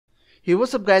Hey,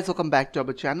 what's up guys, welcome back to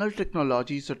our channel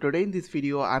Technology. So today in this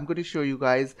video I'm going to show you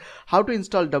guys how to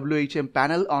install WHM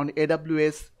panel on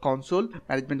AWS console,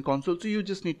 management console. So you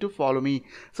just need to follow me.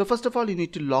 So first of all, you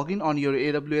need to log in on your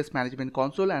AWS management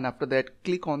console, and after that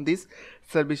click on this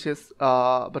services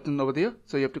button over there.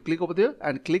 So you have to click over there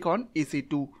and click on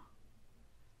EC2.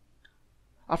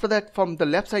 After that, from the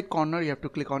left side corner you have to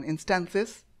click on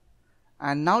instances,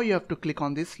 and now you have to click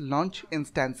on this launch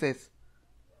instances.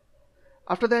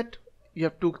 After that, you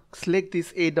have to select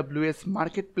this AWS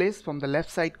marketplace from the left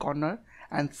side corner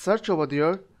and search over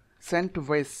there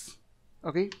Centos,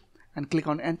 okay, and click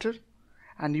on enter,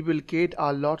 and you will get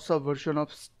lots of version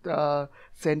of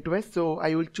Centos. So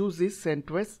I will choose this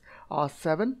Centos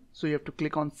 7. So you have to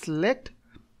click on select.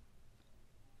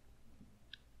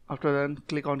 After that,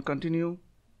 click on continue,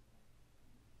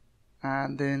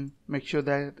 and then make sure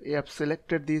that you have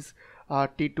selected this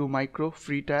T2 micro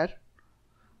free tier.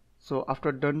 So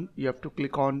after done, you have to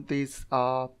click on this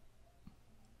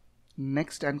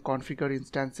next and configure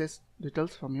instances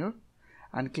details from here,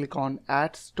 and click on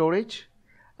add storage,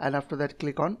 and after that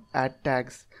click on add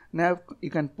tags. Now you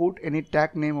can put any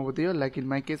tag name over there, like in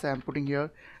my case I am putting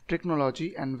here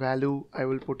technology, and value I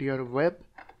will put here web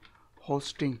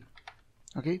hosting.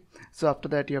 Okay, so after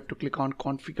that you have to click on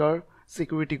configure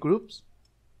security groups.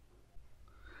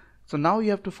 So now you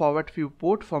have to forward few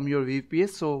port from your VPS.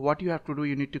 So what you have to do,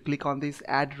 you need to click on this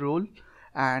add role,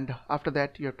 and after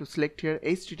that you have to select here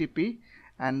HTTP,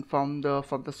 and from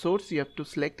the source you have to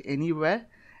select anywhere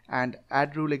and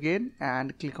add rule again,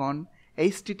 and click on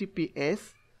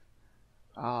HTTPS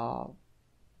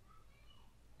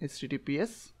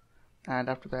and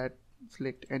after that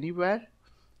select anywhere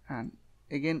and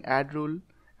again add rule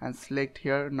and select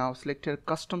here. Now select here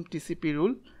custom TCP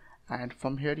rule, and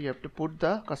from here you have to put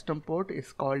the custom port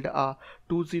is called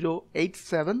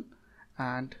 2087,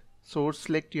 and source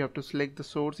select, you have to select the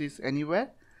source is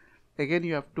anywhere. Again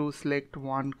you have to select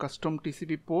one custom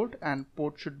TCP port, and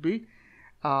port should be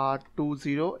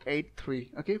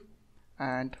 2083. okay,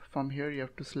 and from here you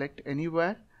have to select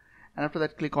anywhere, and after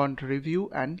that click on review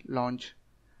and launch.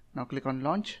 Now click on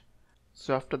launch.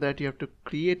 So after that you have to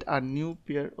create a new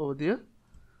pair over there.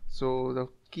 So the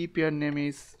key pair name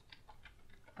is,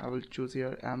 I will choose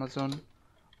here Amazon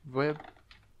Web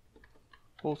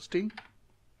Hosting,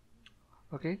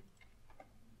 okay,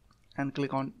 and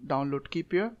click on download key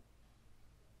pair.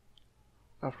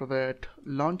 After that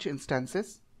launch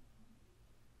instances.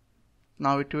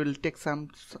 Now it will take some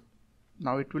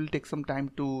time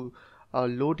to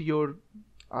load your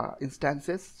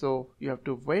instances, so you have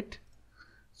to wait.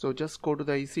 So just go to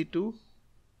the EC2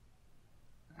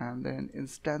 and then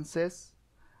instances.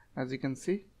 As you can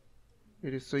see,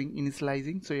 it is showing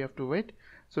initializing, so you have to wait.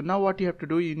 So now what you have to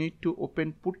do, you need to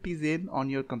open putty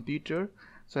on your computer.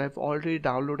 So I have already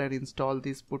downloaded and installed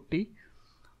this putty.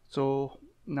 So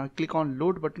now click on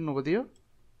load button over there,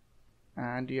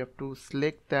 and you have to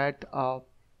select that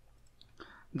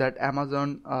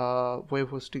Amazon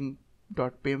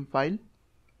webhosting.pem file.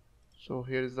 So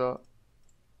here is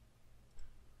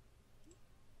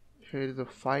the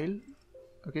file,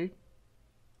 okay.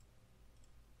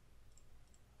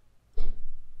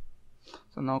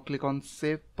 So now click on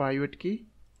save private key,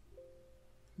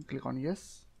 click on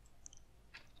yes.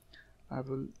 I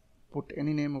will put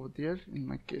any name over there. In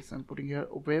my case I'm putting here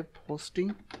web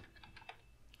hosting,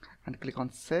 and click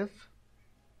on save.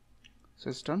 So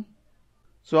it's done.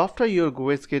 So after your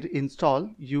wget install,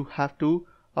 you have to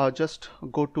just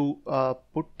go to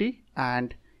putty,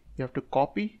 and you have to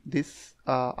copy this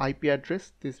IP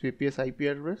address, this VPS IP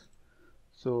address.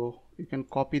 So you can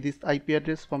copy this IP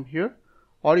address from here,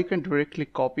 or you can directly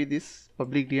copy this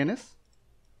public DNS,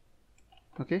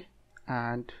 okay,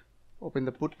 and open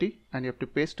the putty, and you have to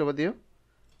paste over there,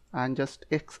 and just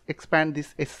expand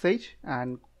this SSH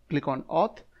and click on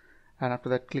auth, and after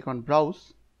that click on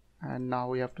browse, and now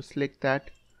we have to select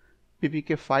that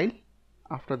ppk file.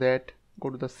 After that go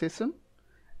to the session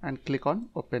and click on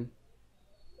open.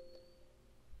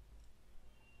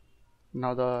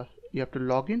 Now you have to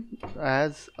log in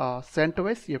as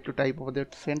Centos. You have to type over there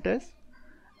Centos,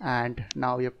 and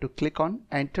now you have to click on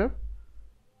enter.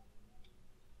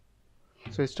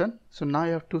 So it's done. So now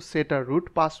you have to set a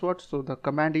root password. So the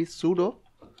command is sudo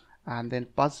and then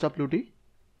passwd,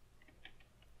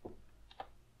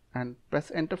 and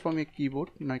press enter from your keyboard.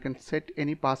 Now you can set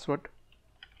any password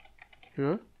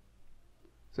here.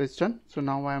 So it's done. So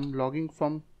now I am logging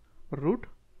from root.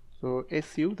 So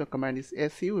su, the command is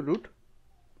su root,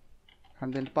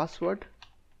 and then password,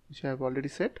 which I have already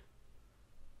set.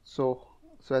 So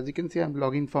as you can see, I'm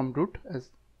logging from root,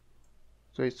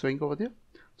 so it's showing over there.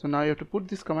 So now you have to put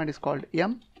this command is called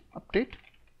yum update.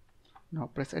 Now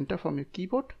press enter from your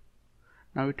keyboard.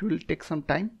 Now it will take some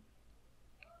time.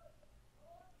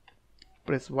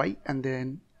 Press Y and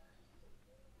then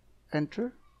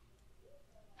enter.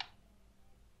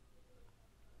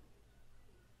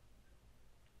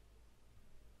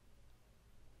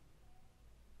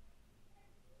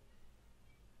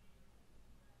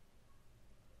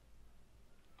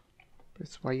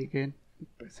 Press Y again,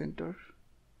 press enter.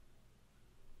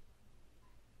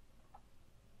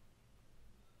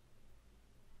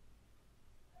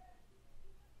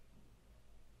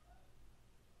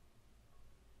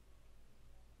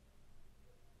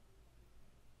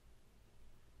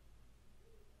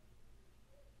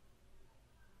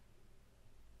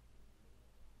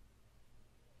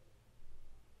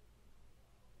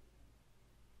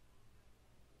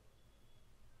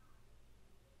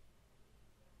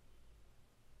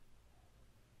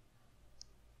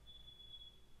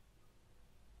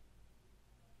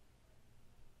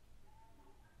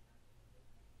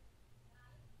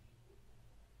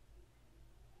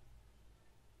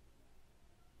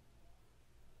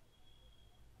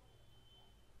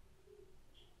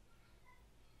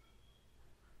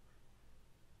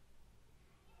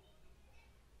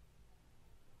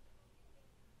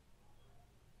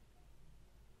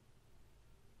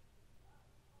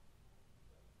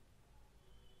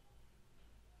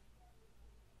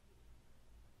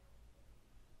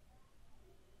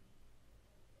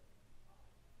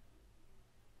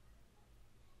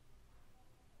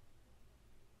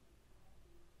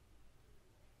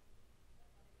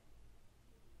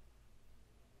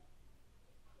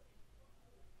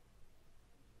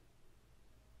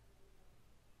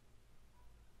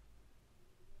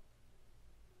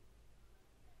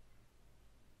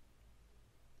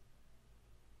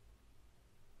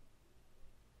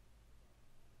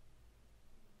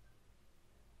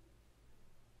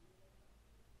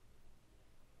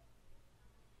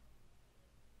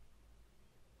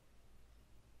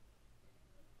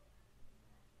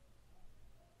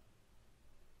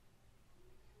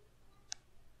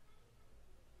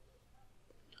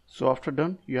 So after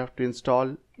done, you have to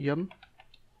install yum,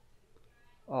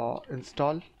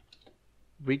 install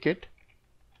wget,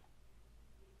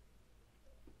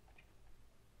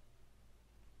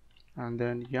 and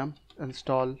then yum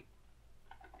install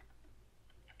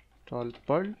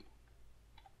perl.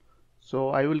 So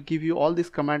I will give you all this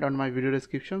command on my video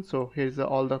description. So here's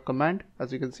all the command,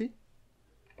 as you can see.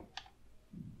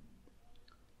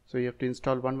 So you have to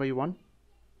install one by one.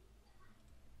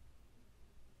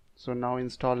 So now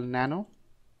install nano.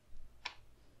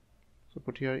 So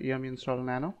put here yum install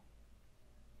nano.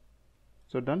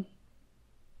 So done.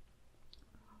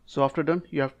 So after done,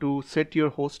 you have to set your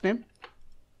host name.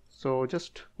 So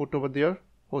just put over there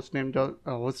hostname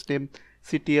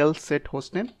ctl set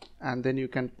hostname, and then you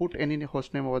can put any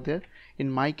hostname over there.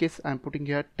 In my case, I'm putting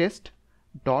here test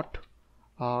dot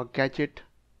gadget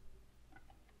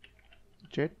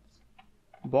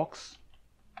box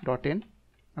dot in.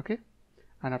 Okay,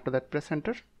 and after that press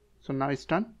enter. So now it's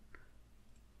done.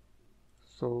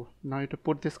 So now you have to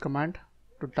put this command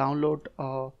to download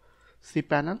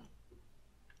cpanel,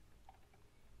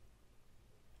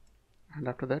 and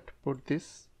after that put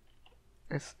this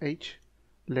sh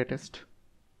latest.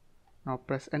 Now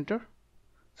press enter.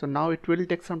 So now it will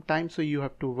take some time, so you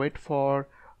have to wait for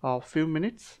a few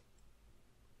minutes.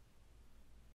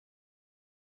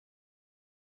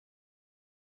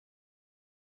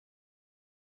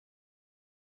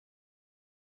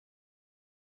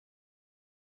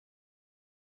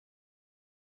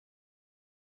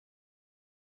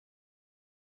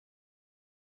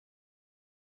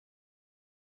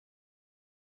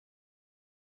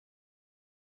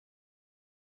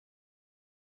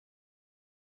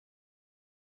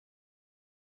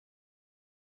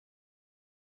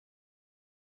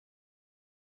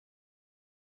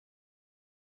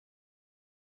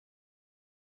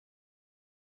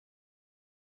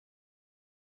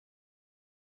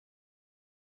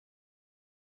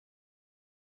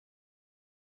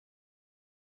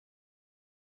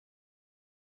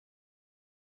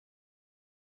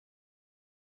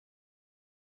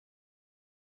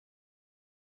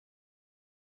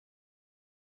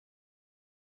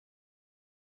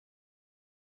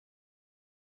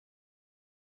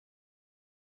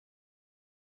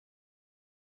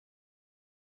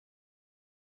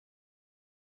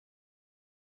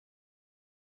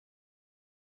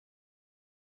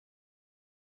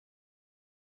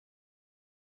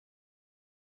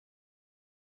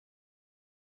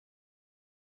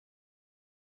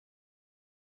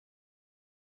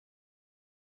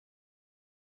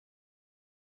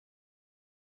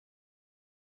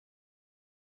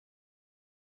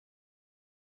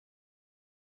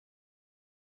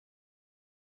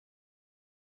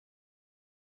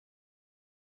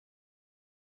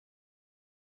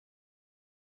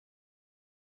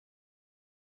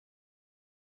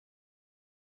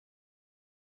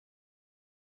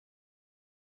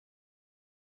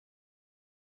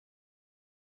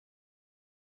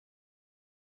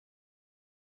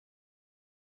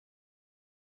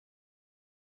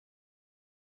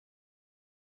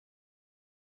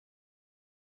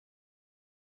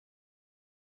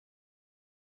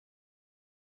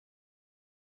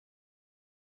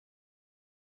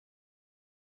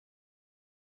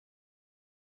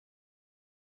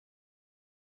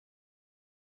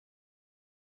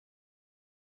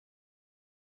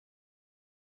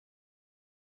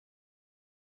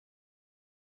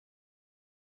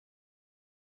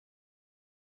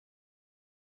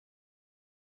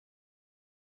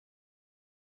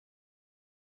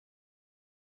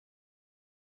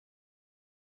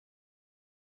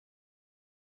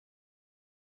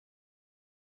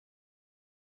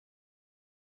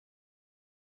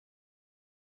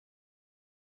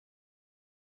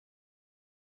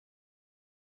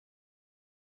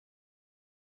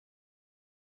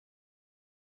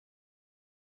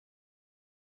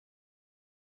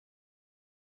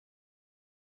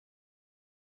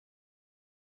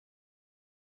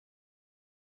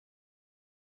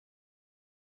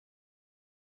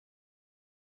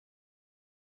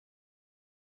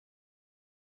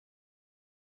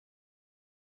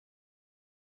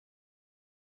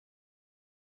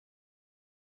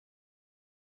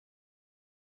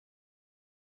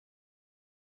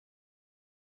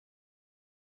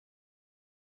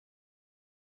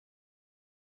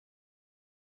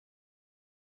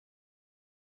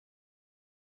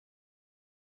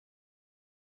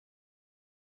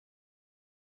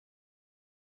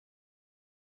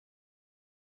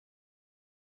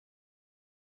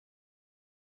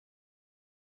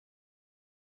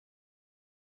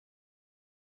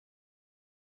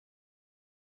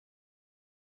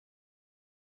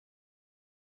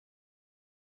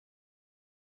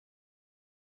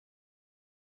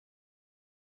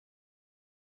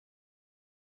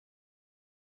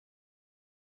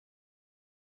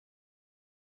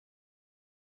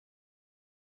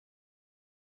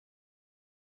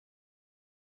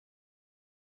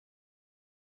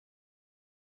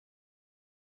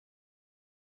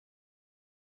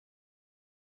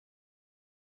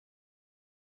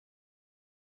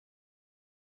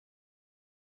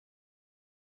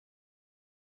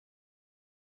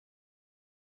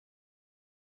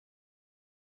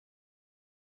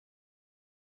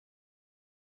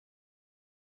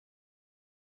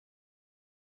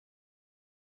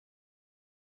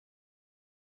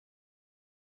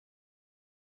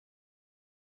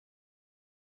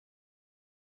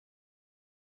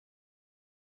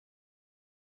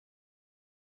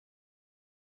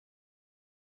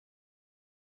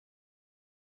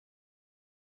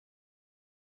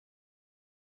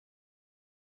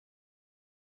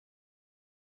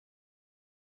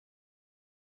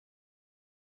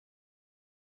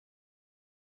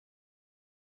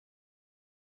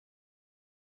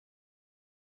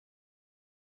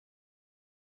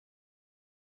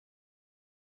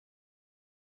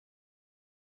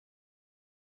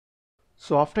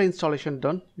 So after installation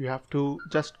done, you have to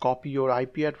just copy your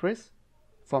IP address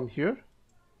from here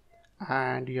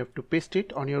and you have to paste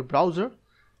it on your browser,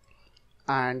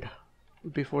 and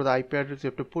before the IP address you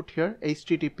have to put here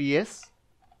HTTPS,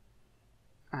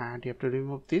 and you have to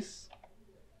remove this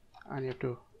and you have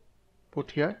to put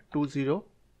here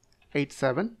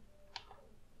 2087,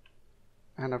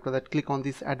 and after that click on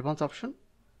this advanced option,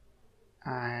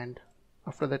 and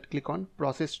after that click on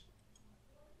process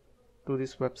to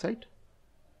this website,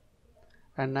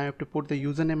 and now you have to put the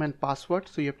username and password.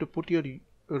 So you have to put your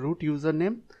root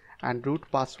username and root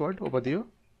password over there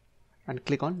and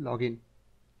click on login.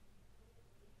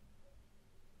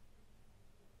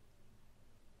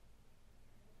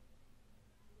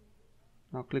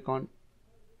 Now click on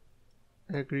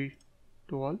agree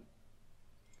to all,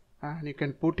 and you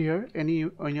can put here any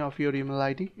of your email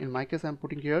ID. In my case I'm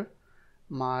putting here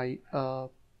my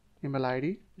email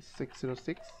ID is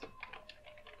 606,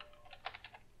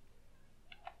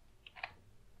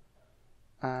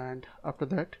 and after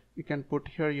that you can put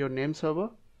here your name server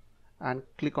and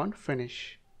click on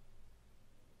finish.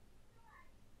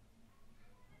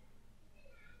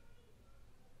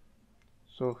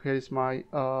 So here is my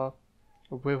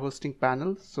web hosting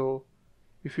panel. So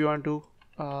if you want to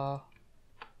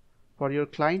for your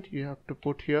client you have to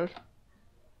put here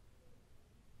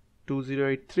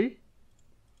 2083,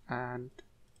 and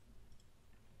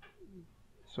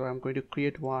so I'm going to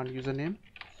create one username.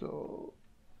 So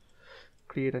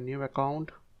create a new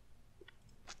account.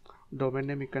 Domain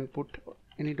name, you can put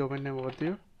any domain name over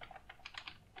there.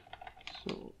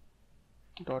 So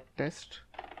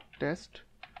 .test.com,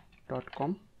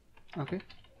 okay,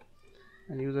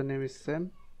 and username is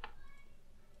same,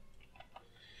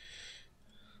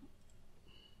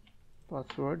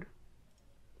 password,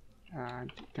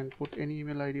 and you can put any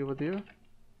email ID over there,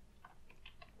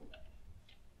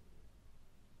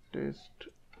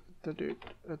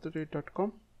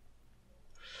 test@.com.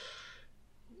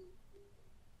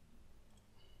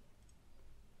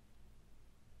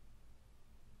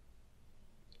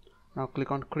 Now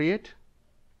click on create.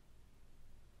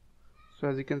 So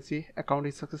as you can see, account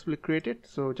is successfully created.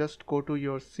 So just go to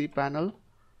your cpanel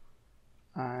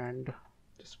and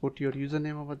just put your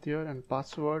username over there and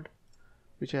password,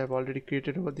 which I have already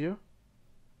created over there.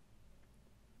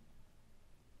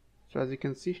 So as you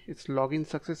can see, it's logged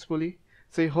successfully.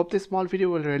 So I hope this small video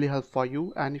will really help for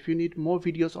you, and if you need more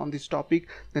videos on this topic,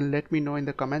 then let me know in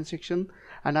the comment section,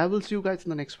 and I will see you guys in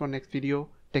the next video.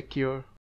 Take care.